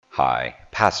Hi,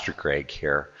 Pastor Greg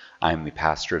here. I'm the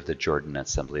pastor of the Jordan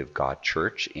Assembly of God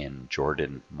Church in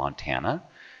Jordan, Montana.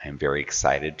 I'm very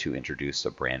excited to introduce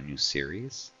a brand new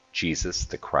series, Jesus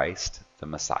the Christ, the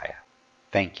Messiah.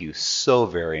 Thank you so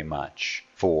very much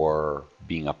for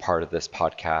being a part of this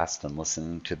podcast and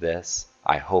listening to this.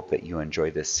 I hope that you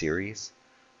enjoy this series.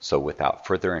 So without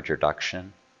further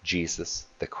introduction, Jesus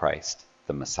the Christ,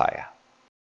 the Messiah.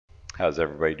 How's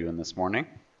everybody doing this morning?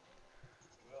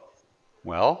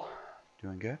 Well,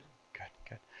 doing good?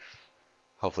 Good.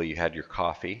 Hopefully you had your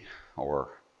coffee or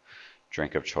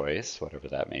drink of choice, whatever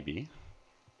that may be.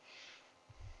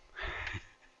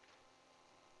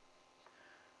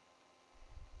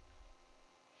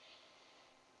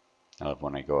 I love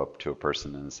when I go up to a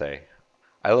person and say,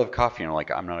 I love coffee, and I'm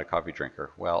like, I'm not a coffee drinker.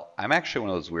 Well, I'm actually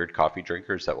one of those weird coffee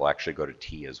drinkers that will actually go to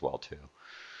tea as well, too.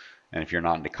 And if you're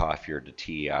not into coffee or to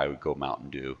tea, I would go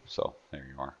Mountain Dew. So there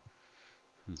you are.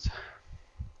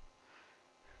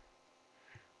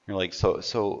 You're like,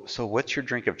 so what's your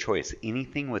drink of choice?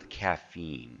 Anything with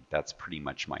caffeine. That's pretty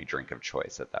much my drink of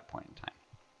choice at that point in time.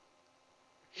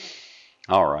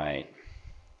 All right.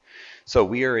 So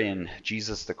we are in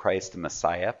Jesus the Christ, the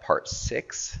Messiah, part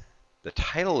 6. The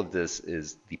title of this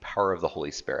is The Power of the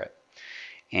Holy Spirit.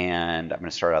 And I'm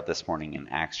going to start out this morning in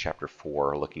Acts chapter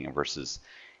 4, looking at verses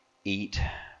 8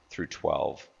 through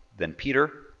 12. Then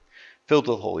Peter, filled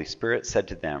with the Holy Spirit, said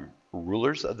to them,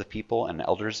 rulers of the people and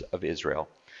elders of Israel,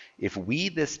 if we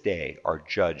this day are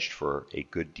judged for a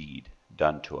good deed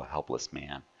done to a helpless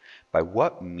man, by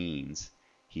what means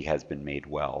he has been made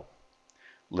well,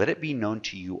 let it be known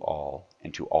to you all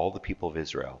and to all the people of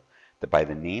Israel that by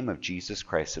the name of Jesus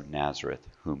Christ of Nazareth,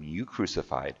 whom you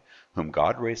crucified, whom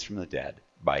God raised from the dead,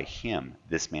 by him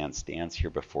this man stands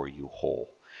here before you whole.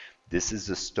 This is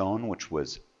the stone which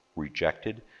was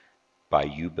rejected by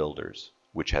you builders,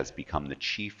 which has become the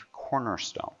chief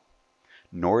cornerstone.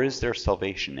 Nor is there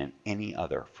salvation in any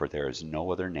other, for there is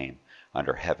no other name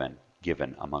under heaven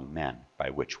given among men by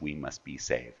which we must be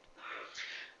saved.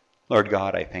 Lord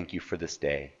God, I thank you for this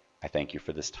day. I thank you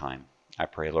for this time. I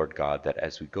pray, Lord God, that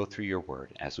as we go through your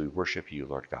word, as we worship you,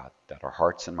 Lord God, that our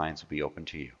hearts and minds will be open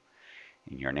to you.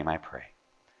 In your name I pray.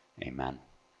 Amen.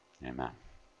 Amen.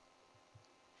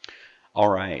 All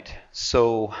right.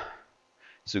 So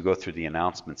we go through the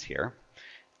announcements here.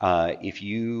 If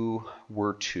you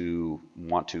were to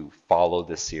want to follow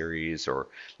this series or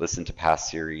listen to past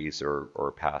series or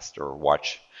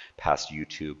watch past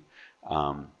YouTube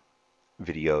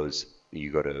videos, you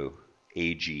go to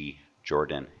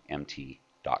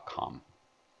agjordanmt.com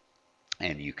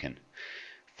and you can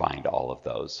find all of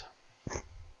those.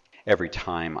 Every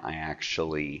time I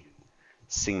actually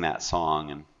sing that song,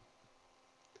 and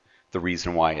the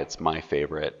reason why it's my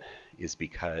favorite is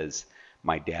because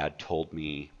my dad told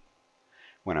me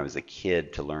when I was a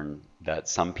kid to learn that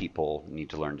some people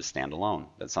need to learn to stand alone.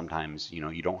 That sometimes,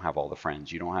 you don't have all the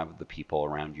friends. You don't have the people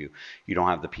around you. You don't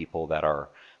have the people that are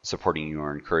supporting you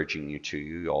or encouraging you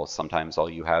to. Sometimes all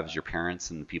you have is your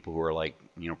parents and the people who are like,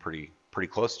 pretty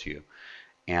close to you.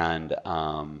 And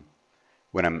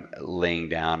when I'm laying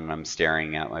down and I'm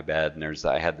staring at my bed and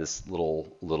I had this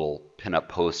little pinup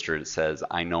poster that says,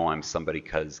 I know I'm somebody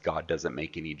because God doesn't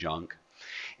make any junk.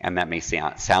 And that may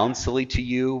sound silly to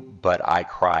you, but I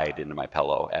cried into my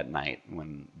pillow at night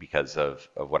because of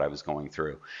what I was going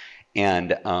through.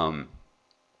 And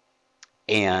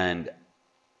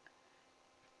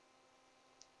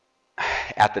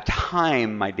at the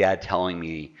time, my dad telling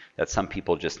me that some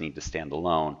people just need to stand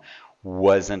alone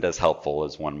wasn't as helpful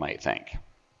as one might think.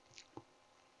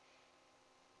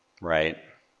 Right?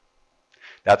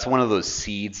 That's one of those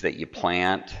seeds that you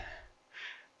plant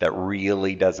that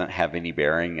really doesn't have any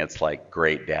bearing. It's like,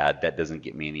 great, Dad, that doesn't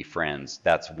get me any friends.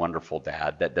 That's wonderful,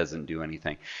 Dad, that doesn't do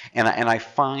anything. And I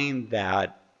find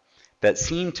that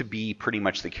seemed to be pretty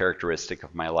much the characteristic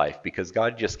of my life, because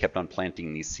God just kept on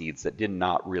planting these seeds that did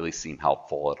not really seem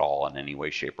helpful at all in any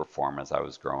way, shape, or form as I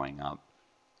was growing up.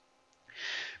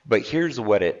 But here's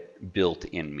what it built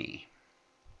in me,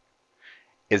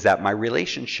 is that my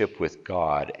relationship with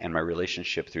God and my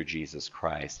relationship through Jesus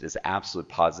Christ is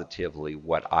absolutely positively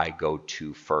what I go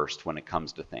to first when it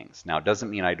comes to things. Now, it doesn't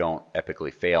mean I don't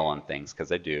epically fail on things,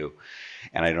 because I do,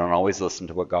 and I don't always listen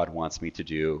to what God wants me to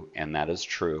do, and that is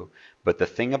true. But the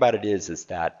thing about it is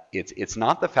that it's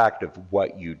not the fact of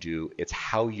what you do, it's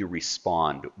how you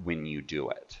respond when you do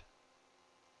it.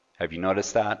 Have you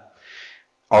noticed that?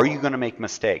 Are you going to make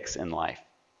mistakes in life?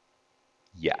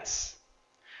 Yes.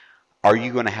 Are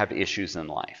you going to have issues in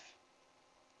life?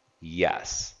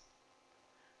 Yes.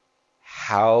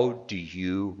 How do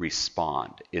you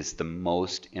respond is the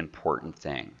most important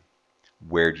thing.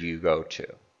 Where do you go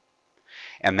to?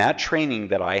 And that training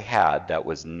that I had, that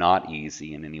was not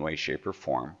easy in any way, shape, or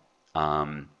form,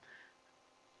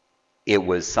 it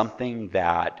was something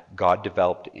that God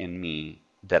developed in me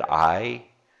that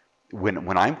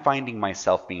when I'm finding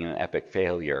myself being an epic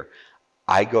failure,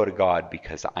 I go to God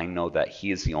because I know that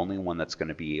He is the only one that's going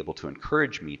to be able to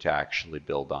encourage me to actually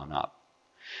build on up.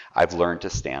 I've learned to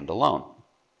stand alone.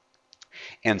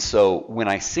 And so when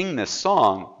I sing this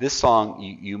song,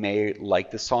 you may like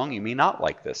this song, you may not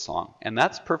like this song, and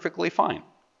that's perfectly fine.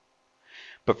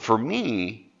 But for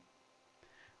me,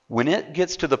 when it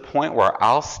gets to the point where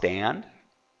I'll stand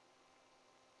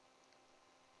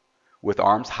with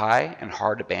arms high and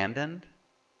heart abandoned,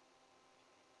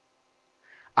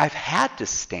 I've had to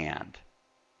stand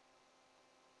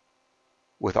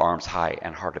with arms high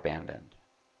and heart abandoned.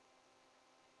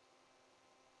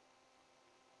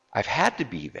 I've had to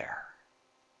be there.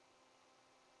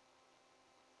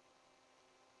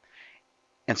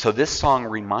 And so this song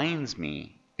reminds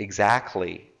me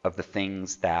exactly of the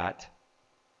things that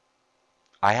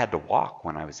I had to walk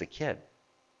when I was a kid.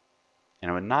 And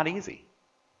it was not easy.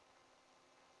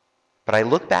 But I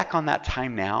look back on that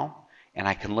time now, and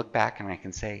I can look back and I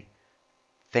can say,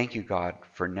 thank you, God,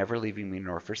 for never leaving me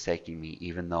nor forsaking me,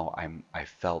 even though I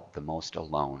felt the most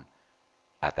alone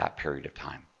at that period of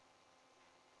time.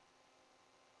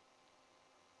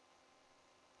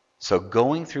 So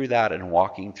going through that and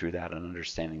walking through that and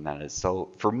understanding that is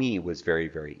so, for me, was very,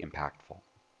 very impactful.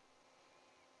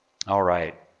 All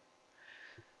right.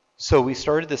 So we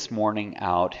started this morning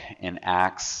out in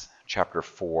Acts chapter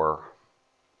 4,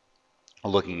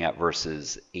 looking at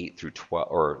verses 8 through 12,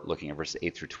 or looking at verses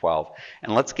 8 through 12.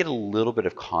 And let's get a little bit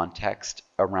of context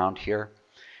around here.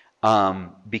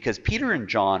 Because Peter and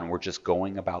John were just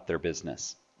going about their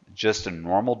business. Just a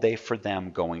normal day for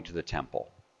them going to the temple.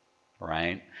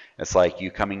 Right? It's like you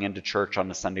coming into church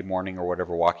on a Sunday morning or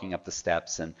whatever, walking up the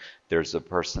steps, and there's a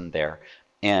person there.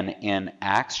 And in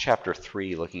Acts chapter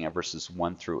 3, looking at verses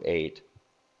 1 through 8,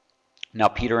 now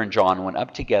Peter and John went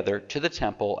up together to the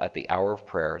temple at the hour of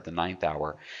prayer, the 9th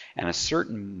hour, and a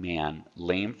certain man,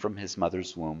 lame from his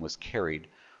mother's womb, was carried,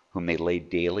 whom they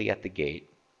laid daily at the gate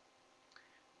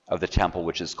of the temple,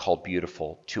 which is called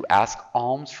Beautiful, to ask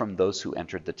alms from those who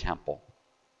entered the temple,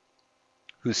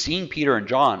 who, seeing Peter and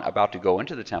John about to go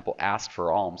into the temple, asked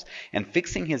for alms. And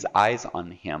fixing his eyes on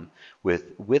him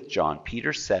with John,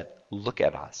 Peter said, "Look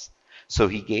at us." So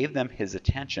he gave them his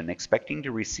attention, expecting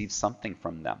to receive something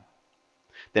from them.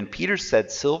 Then Peter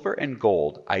said, "Silver and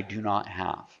gold I do not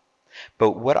have,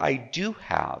 but what I do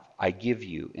have I give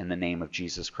you in the name of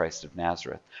Jesus Christ of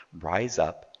Nazareth. Rise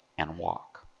up and walk."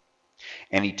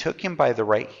 And he took him by the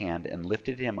right hand and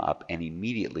lifted him up, and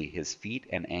immediately his feet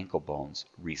and ankle bones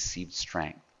received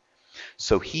strength.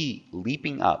 So he,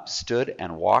 leaping up, stood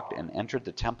and walked and entered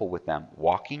the temple with them,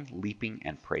 walking, leaping,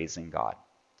 and praising God.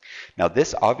 Now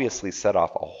this obviously set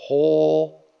off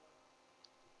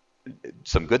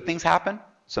some good things happened.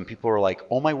 Some people were like,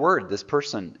 oh my word, this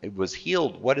person was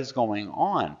healed. What is going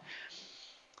on?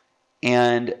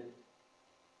 And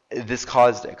this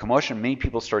caused a commotion. Many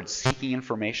people started seeking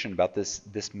information about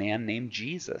this man named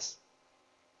Jesus.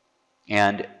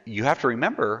 And you have to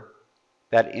remember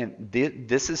that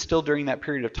this is still during that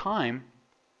period of time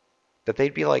that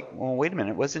they'd be like, well, wait a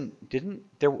minute,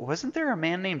 wasn't there a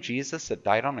man named Jesus that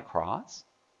died on a cross?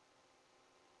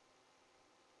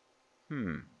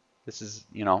 This is,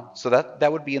 so that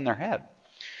would be in their head.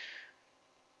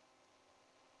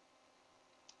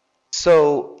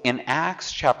 So in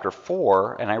Acts chapter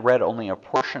 4, and I read only a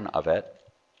portion of it,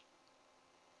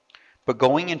 but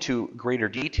going into greater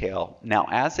detail, now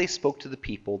as they spoke to the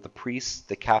people, the priests,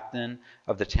 the captain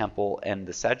of the temple, and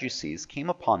the Sadducees came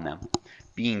upon them,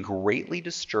 being greatly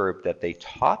disturbed that they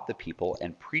taught the people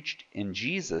and preached in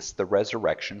Jesus the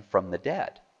resurrection from the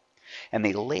dead. And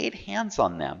they laid hands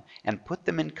on them and put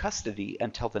them in custody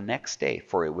until the next day,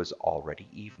 for it was already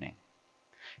evening.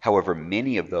 However,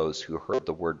 many of those who heard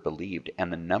the word believed,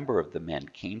 and the number of the men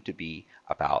came to be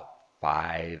about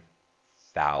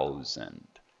 5,000.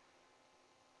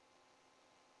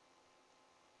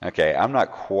 Okay, I'm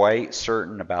not quite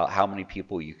certain about how many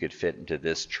people you could fit into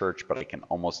this church, but I can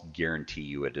almost guarantee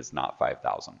you it is not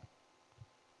 5,000.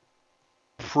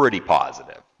 Pretty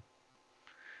positive.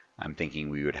 I'm thinking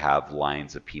we would have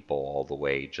lines of people all the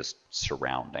way just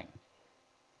surrounding,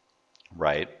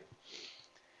 right?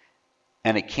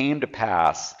 And it came to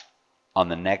pass on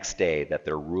the next day that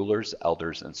their rulers,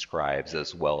 elders, and scribes,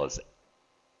 as well as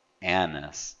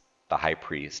Annas, the high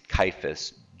priest,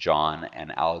 Caiaphas, John,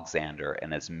 and Alexander,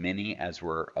 and as many as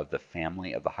were of the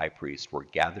family of the high priest, were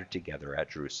gathered together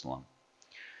at Jerusalem.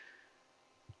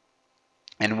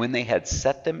 And when they had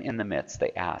set them in the midst,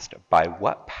 they asked, "By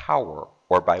what power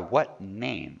or by what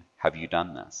name have you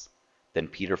done this?" Then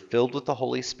Peter, filled with the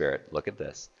Holy Spirit, look at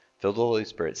this, filled with the Holy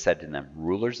Spirit, said to them,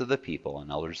 "Rulers of the people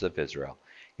and elders of Israel,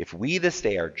 if we this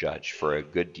day are judged for a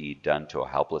good deed done to a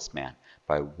helpless man,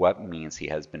 by what means he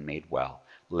has been made well,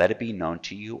 let it be known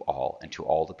to you all and to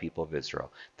all the people of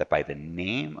Israel, that by the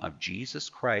name of Jesus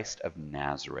Christ of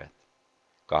Nazareth,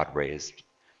 God raised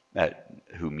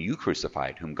whom you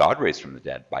crucified, whom God raised from the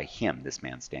dead, by him this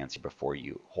man stands here before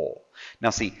you whole." Now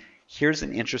see, here's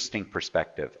an interesting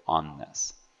perspective on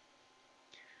this.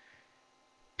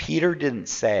 Peter didn't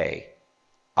say,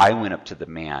 "I went up to the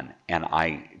man and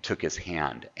I took his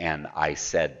hand and I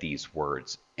said these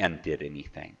words and did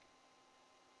anything."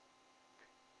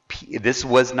 This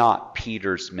was not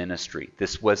Peter's ministry.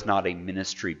 This was not a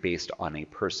ministry based on a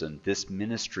person. This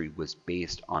ministry was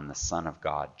based on the Son of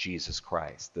God, Jesus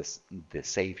Christ, the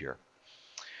Savior.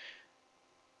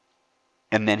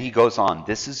 And then he goes on,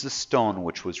 "This is the stone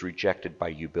which was rejected by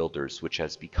you builders, which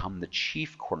has become the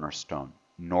chief cornerstone.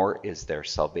 Nor is there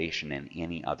salvation in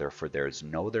any other, for there is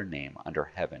no other name under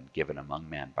heaven given among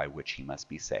men by which he must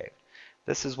be saved."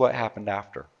 This is what happened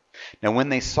after. "Now when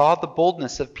they saw the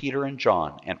boldness of Peter and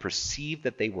John and perceived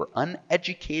that they were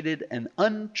uneducated and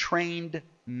untrained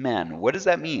men," what does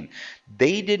that mean?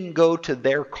 They didn't go to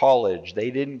their college, they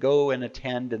didn't go and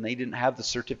attend, and they didn't have the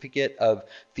certificate of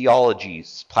theology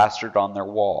plastered on their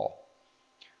wall.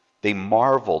 "They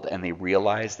marveled and they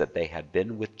realized that they had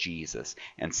been with Jesus.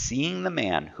 And seeing the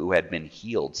man who had been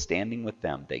healed standing with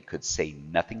them, they could say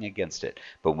nothing against it.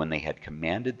 But when they had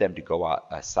commanded them to go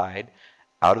aside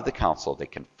out of the council, they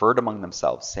conferred among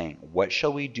themselves, saying, 'What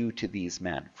shall we do to these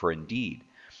men? For indeed,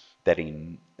 that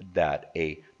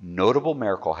a notable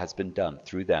miracle has been done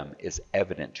through them is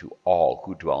evident to all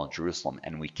who dwell in Jerusalem,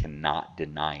 and we cannot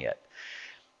deny it.'"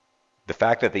 The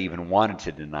fact that they even wanted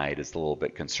to deny it is a little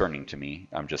bit concerning to me,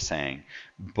 I'm just saying.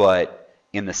 But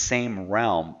in the same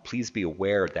realm, please be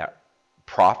aware that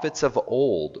prophets of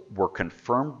old were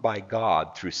confirmed by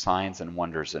God through signs and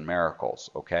wonders and miracles,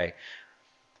 okay?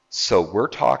 So we're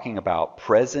talking about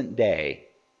present day,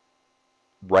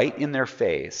 right in their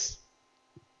face,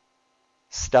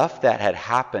 stuff that had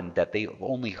happened that they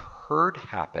only heard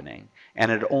happening, and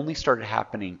it only started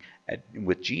happening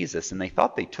with Jesus, and they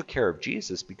thought they took care of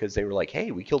Jesus because they were like,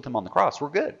 "Hey, we killed him on the cross, we're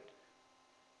good."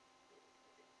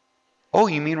 "Oh,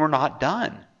 you mean we're not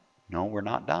done?" No, we're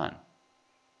not done.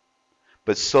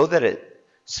 "But so that it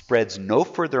spreads no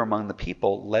further among the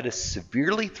people, let us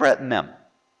severely threaten them,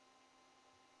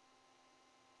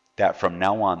 that from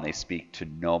now on they speak to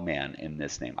no man in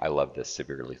this name." I love this,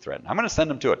 severely threaten. I'm going to send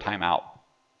them to a timeout.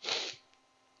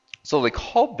 "So they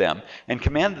called them and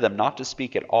commanded them not to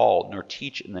speak at all, nor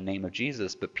teach in the name of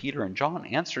Jesus. But Peter and John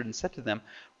answered and said to them,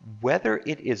 'Whether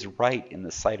it is right in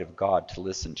the sight of God to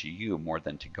listen to you more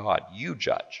than to God, you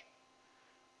judge.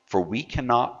 For we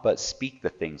cannot but speak the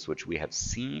things which we have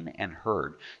seen and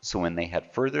heard.' So when they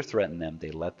had further threatened them, they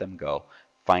let them go,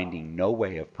 finding no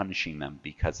way of punishing them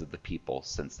because of the people,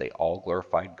 since they all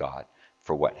glorified God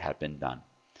for what had been done.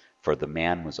 For the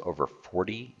man was over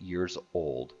 40 years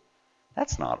old."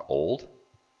 That's not old.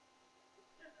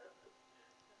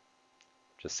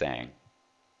 Just saying.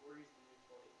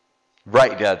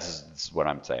 Right, that's what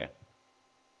I'm saying.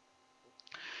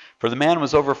 "For the man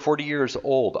was over 40 years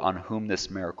old on whom this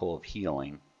miracle of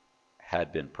healing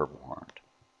had been performed."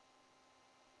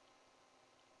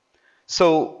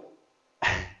 So,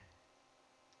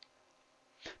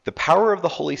 the power of the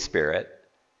Holy Spirit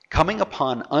coming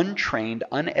upon untrained,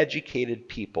 uneducated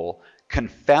people,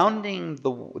 confounding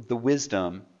the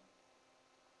wisdom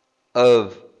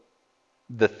of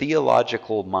the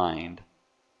theological mind.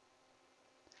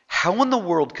 How in the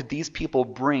world could these people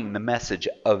bring the message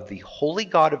of the Holy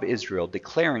God of Israel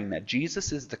declaring that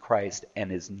Jesus is the Christ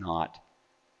and is not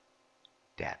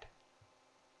dead?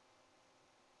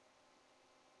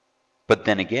 But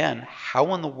then again,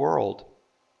 how in the world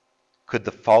could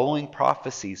the following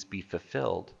prophecies be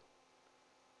fulfilled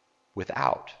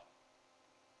without?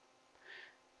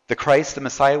 The Christ, the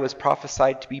Messiah, was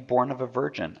prophesied to be born of a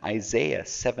virgin. Isaiah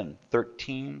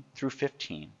 7:13 through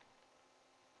 15.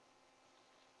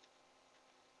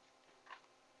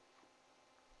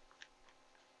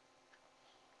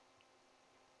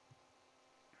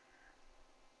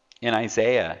 In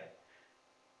Isaiah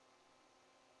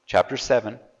chapter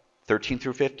 7, 13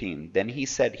 through 15, "Then he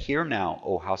said, 'Hear now,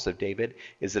 O house of David,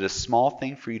 is it a small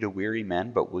thing for you to weary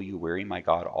men, but will you weary my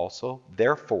God also?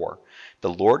 Therefore,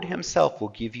 the Lord himself will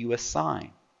give you a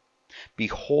sign.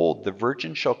 Behold, the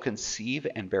virgin shall conceive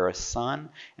and bear a son,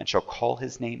 and shall call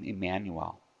his name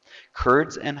Emmanuel.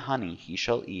 Curds and honey he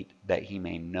shall eat, that he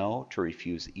may know to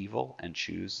refuse evil and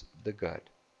choose the good.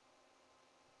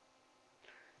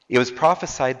 It was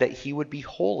prophesied that he would be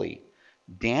holy.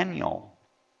 Daniel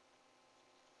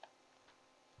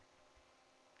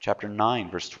chapter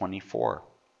 9, verse 24.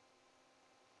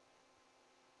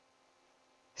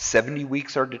 70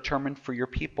 weeks are determined for your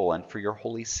people and for your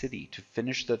holy city, to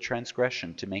finish the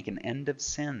transgression, to make an end of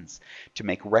sins, to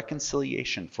make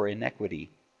reconciliation for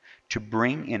iniquity, to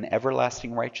bring in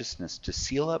everlasting righteousness, to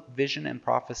seal up vision and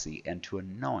prophecy, and to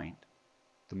anoint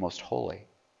the most holy.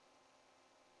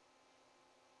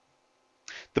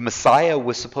 The Messiah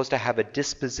was supposed to have a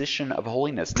disposition of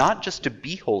holiness, not just to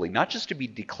be holy, not just to be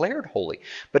declared holy,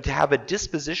 but to have a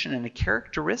disposition and a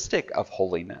characteristic of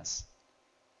holiness.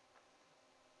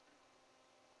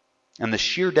 And the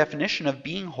sheer definition of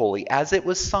being holy, as it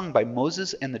was sung by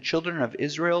Moses and the children of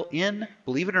Israel in,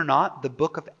 believe it or not, the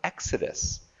book of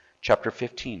Exodus, chapter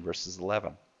 15, verse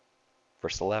 11.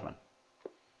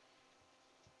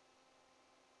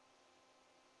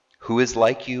 Who is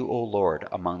like you, O Lord,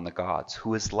 among the gods?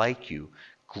 Who is like you,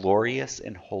 glorious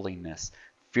in holiness,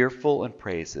 fearful in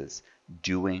praises,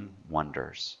 doing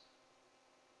wonders?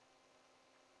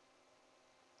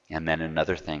 And then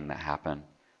another thing that happened,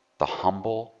 the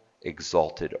humble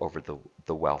exalted over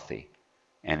the wealthy.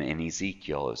 And in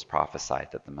Ezekiel it was prophesied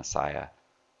that the Messiah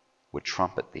would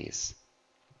trumpet these.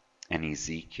 In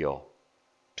Ezekiel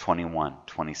 21,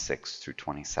 26 through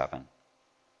 27.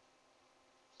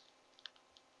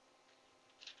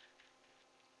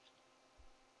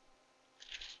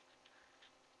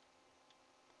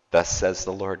 Thus says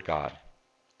the Lord God,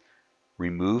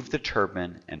 remove the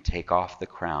turban and take off the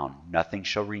crown. Nothing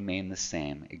shall remain the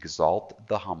same. Exalt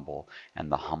the humble, and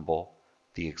the humble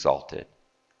the exalted.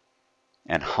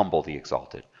 And humble the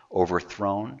exalted.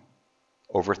 Overthrown,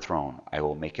 I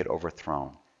will make it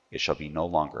overthrown. It shall be no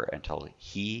longer until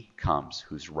he comes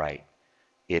whose right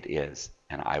it is,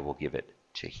 and I will give it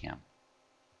to him.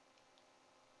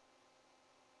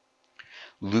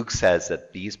 Luke says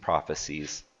that these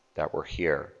prophecies that were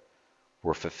here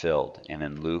were fulfilled. And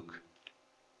in Luke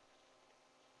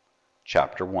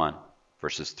chapter 1,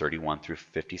 verses 31 through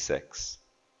 56,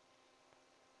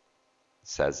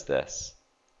 says this.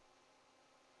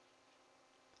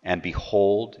 And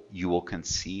behold, you will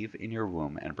conceive in your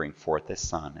womb and bring forth a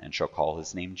son, and shall call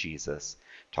his name Jesus,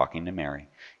 talking to Mary.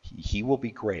 He will be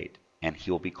great, and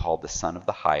he will be called the Son of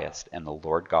the Highest, and the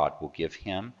Lord God will give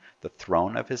him the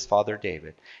throne of his father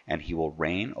David, and he will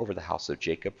reign over the house of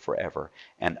Jacob forever,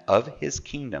 and of his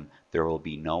kingdom there will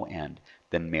be no end.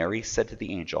 Then Mary said to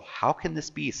the angel, how can this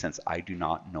be, since I do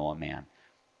not know a man?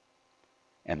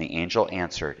 And the angel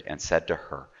answered and said to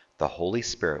her, the Holy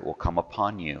Spirit will come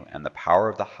upon you, and the power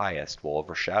of the Highest will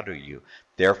overshadow you.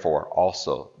 Therefore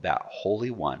also that Holy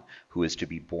One who is to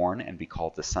be born and be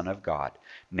called the Son of God.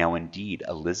 Now indeed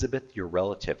Elizabeth, your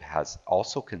relative, has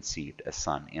also conceived a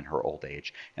son in her old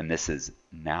age, and this is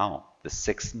now the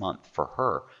 6th month for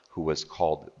her who was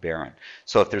called barren.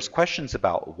 So if there's questions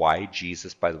about why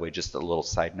Jesus, by the way, just a little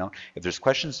side note, if there's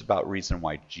questions about reason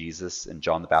why Jesus and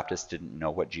John the Baptist didn't know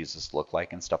what Jesus looked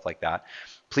like and stuff like that,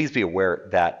 please be aware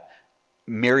that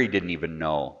Mary didn't even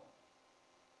know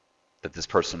that this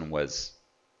person was,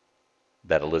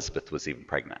 that Elizabeth was even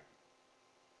pregnant.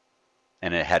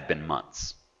 And it had been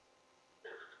months.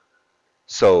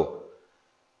 So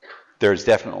there's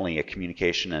definitely a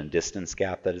communication and distance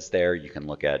gap that is there. You can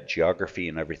look at geography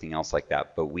and everything else like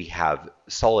that, but we have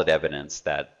solid evidence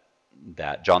that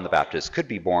John the Baptist could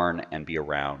be born and be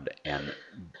around, and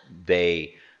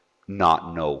they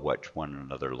not know what one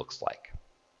another looks like.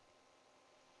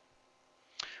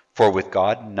 For with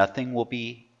God nothing will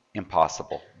be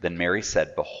impossible. Then Mary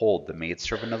said, behold, the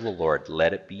maidservant of the Lord,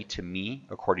 let it be to me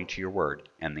according to your word.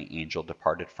 And the angel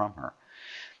departed from her.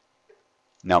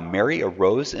 Now Mary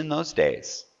arose in those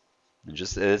days, and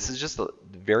this is just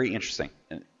very interesting.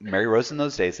 Mary rose in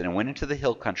those days and went into the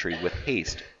hill country with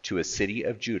haste to a city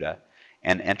of Judah,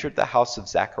 and entered the house of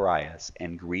Zacharias,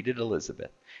 and greeted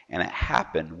Elizabeth. And it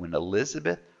happened when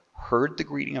Elizabeth heard the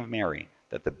greeting of Mary,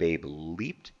 that the babe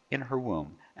leaped in her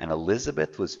womb, and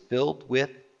Elizabeth was filled with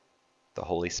the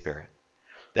Holy Spirit.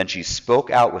 Then she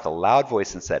spoke out with a loud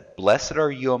voice and said, blessed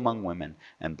are you among women,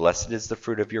 and blessed is the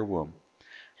fruit of your womb.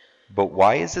 But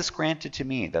why is this granted to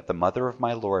me, that the mother of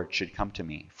my Lord should come to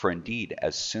me? For indeed,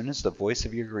 as soon as the voice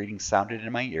of your greeting sounded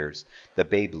in my ears, the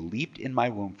babe leaped in my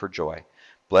womb for joy.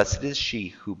 Blessed is she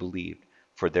who believed,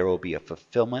 for there will be a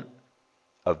fulfillment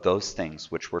of those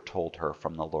things which were told her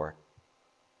from the Lord.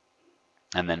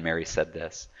 And then Mary said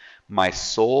this, my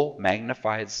soul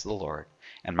magnifies the Lord,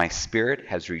 and my spirit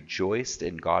has rejoiced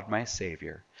in God my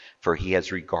Savior, For he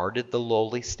has regarded the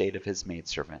lowly state of his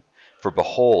maidservant. For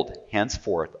behold,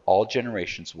 henceforth all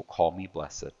generations will call me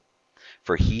blessed.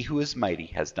 For he who is mighty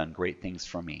has done great things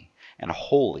for me, and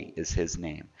holy is his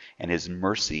name, and his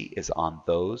mercy is on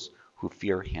those who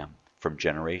fear him from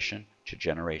generation to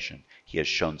generation. He has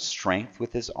shown strength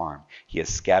with his arm. He has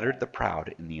scattered the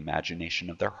proud in the imagination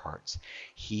of their hearts.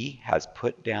 He has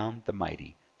put down the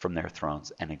mighty from their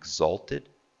thrones and exalted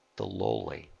the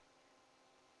lowly.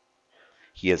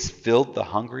 He has filled the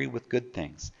hungry with good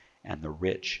things, and the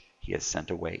rich he has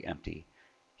sent away empty.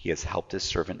 He has helped his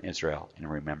servant Israel in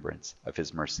remembrance of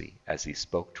his mercy, as he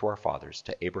spoke to our fathers,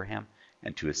 to Abraham,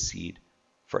 and to his seed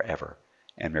forever.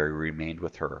 And Mary remained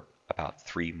with her about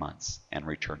 3 months and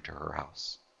returned to her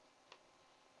house.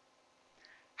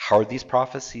 How are these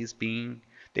prophecies being?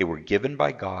 They were given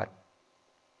by God.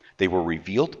 They were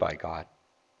revealed by God.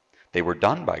 They were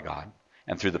done by God,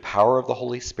 and through the power of the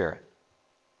Holy Spirit.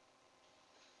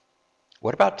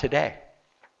 What about today?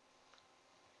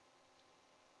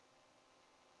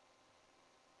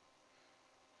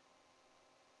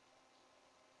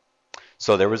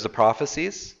 So there was the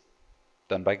prophecies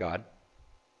done by God.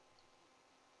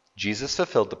 Jesus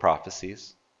fulfilled the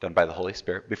prophecies done by the Holy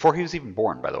Spirit before he was even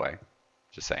born, by the way.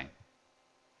 Just saying.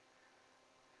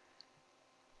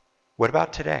 What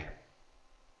about today?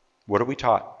 What are we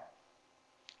taught?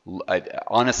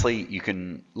 Honestly, you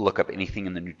can look up anything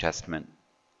in the New Testament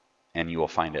and you will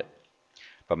find it.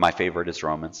 But my favorite is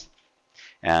Romans.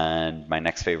 And my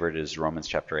next favorite is Romans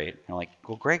chapter 8. I'm like,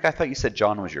 well, Greg, I thought you said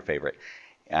John was your favorite.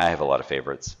 I have a lot of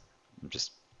favorites. I'm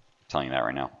just telling you that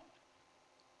right now.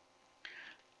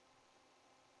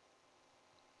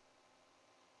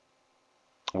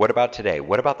 What about today?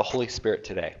 What about the Holy Spirit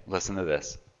today? Listen to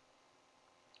this.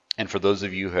 And for those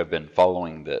of you who have been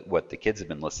following what the kids have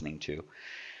been listening to,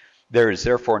 there is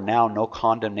therefore now no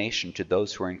condemnation to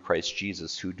those who are in Christ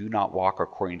Jesus, who do not walk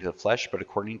according to the flesh, but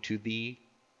according to the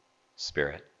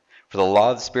Spirit. For the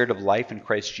law of the Spirit of life in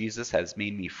Christ Jesus has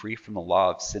made me free from the law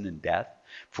of sin and death.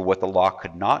 For what the law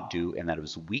could not do, and that it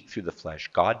was weak through the flesh,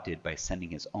 God did by sending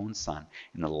his own Son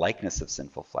in the likeness of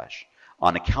sinful flesh.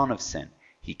 On account of sin,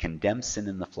 he condemned sin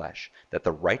in the flesh, that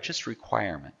the righteous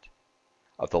requirement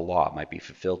of the law might be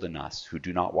fulfilled in us, who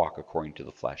do not walk according to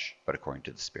the flesh, but according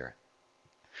to the Spirit.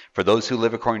 For those who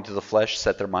live according to the flesh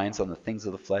set their minds on the things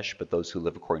of the flesh, but those who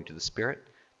live according to the Spirit,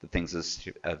 the things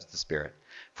of the Spirit.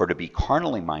 For to be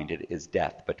carnally minded is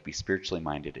death, but to be spiritually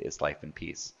minded is life and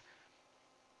peace.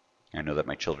 I know that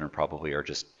my children probably are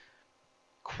just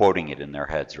quoting it in their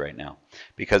heads right now.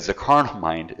 Because the carnal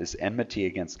mind is enmity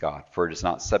against God, for it is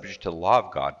not subject to the law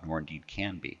of God, nor indeed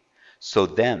can be. So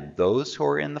then, those who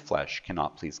are in the flesh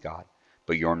cannot please God.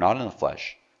 But you are not in the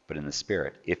flesh, but in the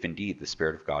Spirit, if indeed the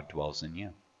Spirit of God dwells in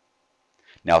you.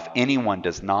 Now, if anyone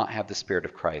does not have the Spirit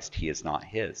of Christ, he is not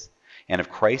his. And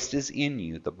if Christ is in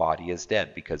you, the body is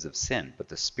dead because of sin, but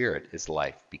the Spirit is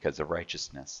life because of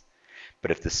righteousness.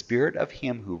 But if the Spirit of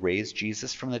him who raised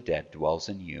Jesus from the dead dwells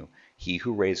in you, he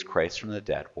who raised Christ from the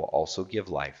dead will also give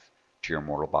life to your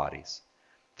mortal bodies,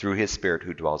 through his Spirit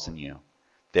who dwells in you.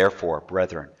 Therefore,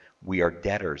 brethren, we are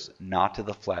debtors not to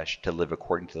the flesh, to live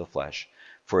according to the flesh.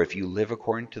 For if you live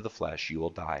according to the flesh, you will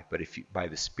die. But if by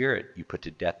the Spirit you put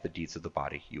to death the deeds of the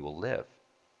body, you will live.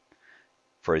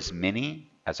 For as many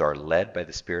as are led by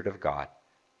the Spirit of God,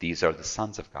 these are the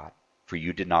sons of God. For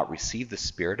you did not receive the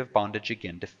spirit of bondage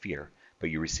again to fear, but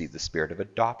you received the Spirit of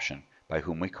adoption, by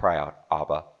whom we cry out,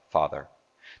 Abba, Father.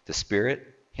 The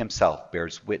Spirit himself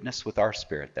bears witness with our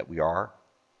spirit that we are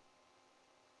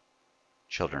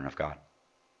children of God.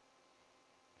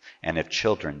 And if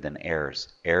children, then heirs,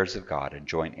 heirs of God, and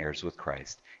joint heirs with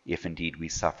Christ, if indeed we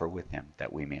suffer with him,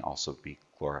 that we may also be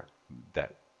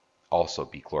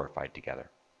glorified together.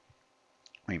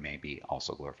 We may be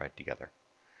also glorified together.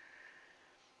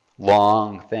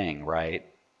 Long thing, right?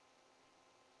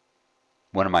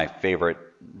 One of my favorite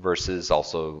verses,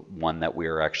 also one that we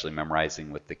are actually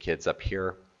memorizing with the kids up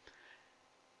here.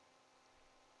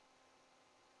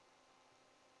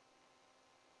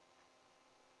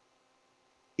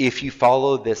 If you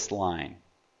follow this line,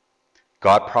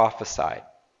 God prophesied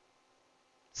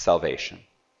salvation.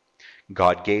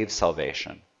 God gave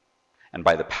salvation. And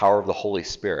by the power of the Holy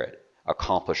Spirit,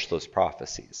 accomplished those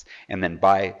prophecies. And then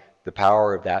by the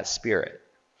power of that Spirit,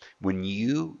 when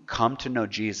you come to know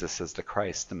Jesus as the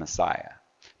Christ, the Messiah.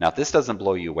 Now, if this doesn't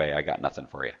blow you away, I got nothing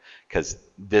for you, because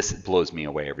this blows me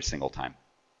away every single time.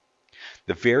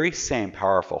 The very same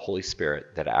powerful Holy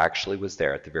Spirit that actually was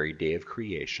there at the very day of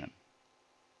creation,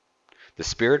 the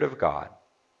Spirit of God,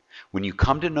 When you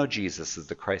come to know Jesus as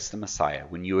the Christ the Messiah,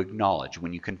 when you acknowledge,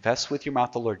 when you confess with your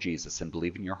mouth the Lord Jesus and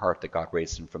believe in your heart that God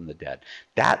raised him from the dead,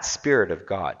 that Spirit of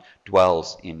God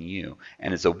dwells in you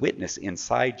and is a witness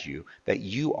inside you that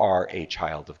you are a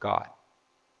child of God.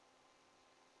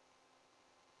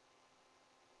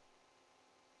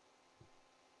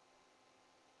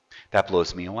 That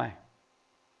blows me away.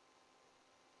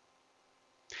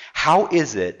 How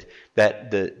is it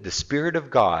that the Spirit of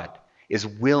God is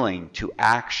willing to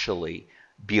actually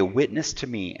be a witness to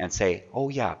me and say, oh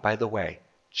yeah, by the way,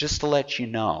 just to let you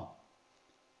know,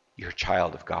 you're a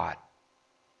child of God.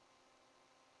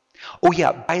 Oh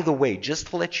yeah, by the way, just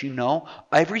to let you know,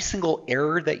 every single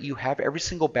error that you have, every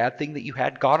single bad thing that you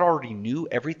had, God already knew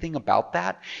everything about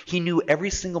that. He knew every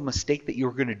single mistake that you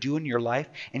were going to do in your life.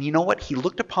 And you know what? He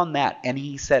looked upon that and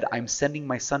he said, I'm sending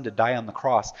my son to die on the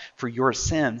cross for your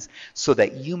sins so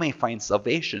that you may find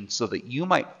salvation, so that you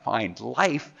might find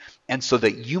life, and so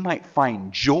that you might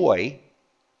find joy.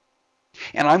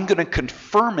 And I'm going to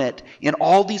confirm it in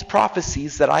all these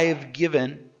prophecies that I have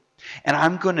given. And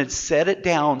I'm going to set it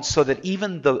down so that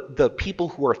even the people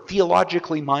who are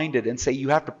theologically minded and say, you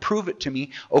have to prove it to me.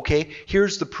 Okay,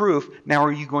 here's the proof. Now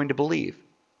are you going to believe?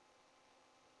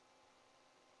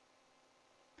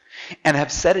 And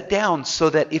have set it down so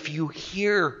that if you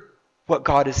hear what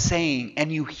God is saying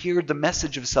and you hear the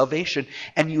message of salvation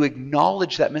and you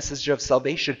acknowledge that message of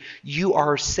salvation, you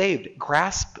are saved.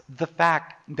 Grasp the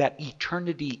fact that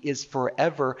eternity is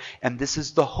forever, and this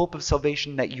is the hope of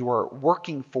salvation that you are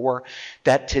working for,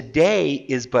 that today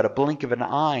is but a blink of an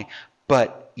eye,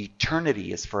 but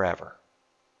eternity is forever.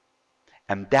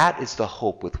 And that is the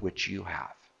hope with which you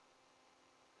have.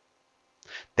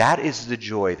 That is the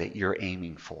joy that you're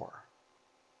aiming for.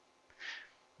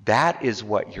 That is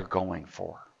what you're going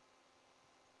for.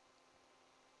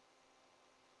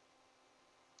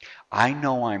 I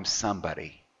know I'm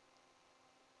somebody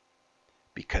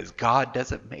because God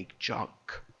doesn't make junk.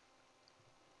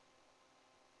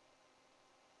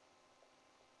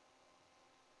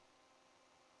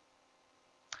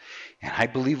 And I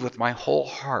believe with my whole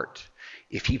heart,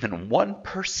 if even one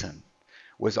person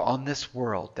was on this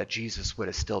world, that Jesus would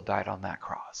have still died on that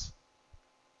cross.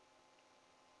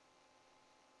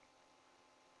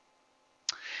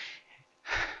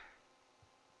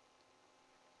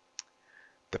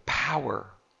 The power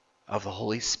of the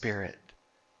Holy Spirit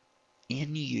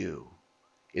in you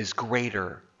is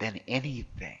greater than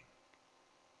anything.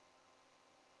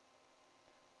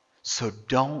 So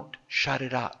don't shut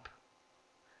it up.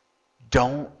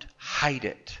 Don't hide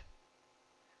it.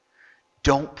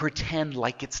 Don't pretend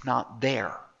like it's not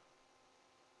there.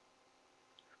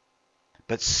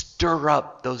 But stir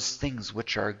up those things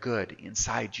which are good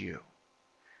inside you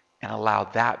and allow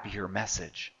that be your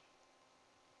message.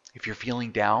 If you're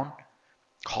feeling down,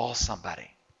 call somebody.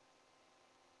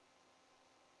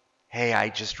 Hey, I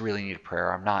just really need a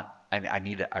prayer. I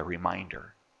need a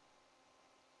reminder.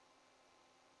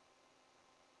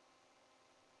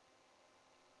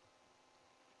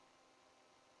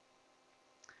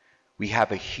 We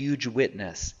have a huge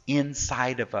witness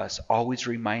inside of us, always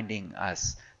reminding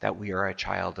us that we are a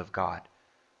child of God.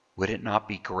 Would it not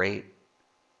be great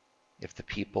if the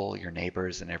people, your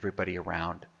neighbors, and everybody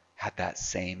around had that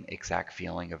same exact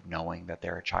feeling of knowing that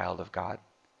they're a child of God?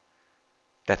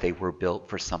 That they were built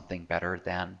for something better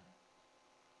than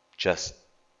just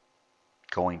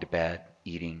going to bed,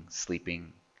 eating,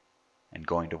 sleeping, and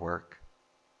going to work?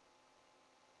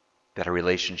 That a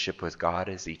relationship with God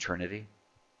is eternity?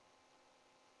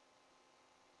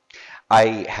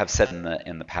 I have said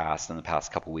in the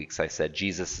past couple weeks, I said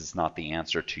Jesus is not the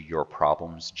answer to your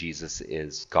problems. Jesus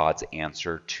is God's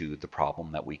answer to the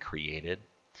problem that we created.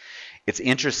 It's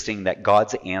interesting that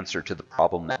God's answer to the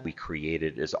problem that we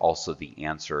created is also the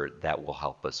answer that will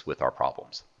help us with our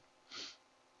problems.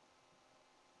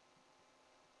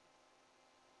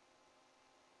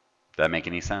 Does that make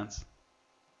any sense?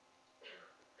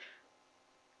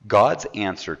 God's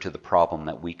answer to the problem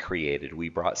that we created, we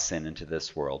brought sin into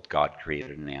this world, God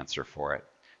created an answer for it.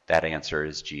 That answer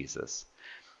is Jesus.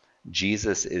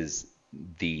 Jesus is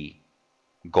the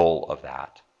goal of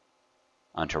that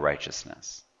unto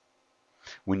righteousness.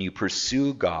 When you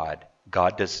pursue God,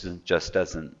 God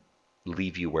doesn't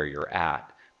leave you where you're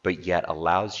at, but yet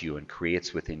allows you and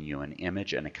creates within you an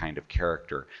image and a kind of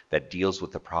character that deals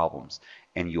with the problems.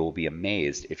 And you will be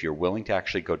amazed, if you're willing to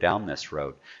actually go down this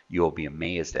road, you will be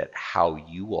amazed at how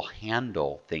you will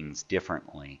handle things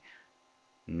differently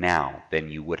now than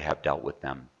you would have dealt with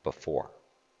them before.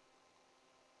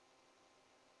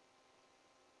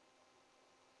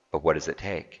 But what does it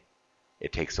take?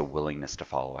 It takes a willingness to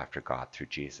follow after God through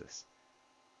Jesus.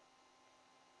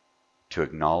 to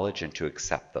acknowledge and to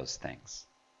accept those things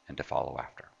and to follow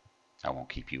after. I won't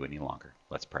keep you any longer.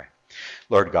 Let's pray.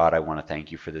 Lord God, I want to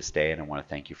thank you for this day, and I want to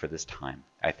thank you for this time.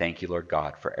 I thank you, Lord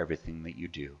God, for everything that you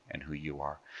do and who you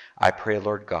are. I pray,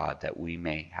 Lord God, that we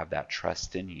may have that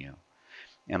trust in you.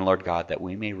 And Lord God, that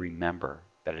we may remember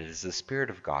that it is the Spirit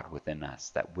of God within us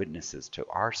that witnesses to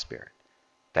our spirit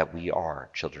that we are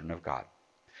children of God.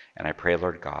 And I pray,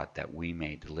 Lord God, that we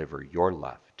may deliver your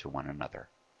love to one another.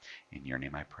 In your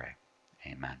name I pray.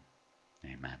 Amen.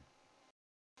 Amen.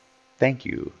 Thank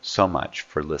you so much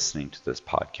for listening to this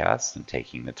podcast and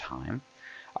taking the time.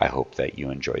 I hope that you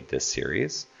enjoyed this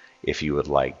series. If you would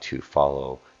like to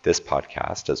follow this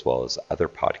podcast as well as other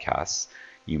podcasts,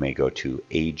 you may go to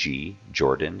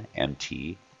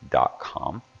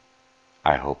agjordanmt.com.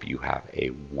 I hope you have a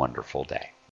wonderful day.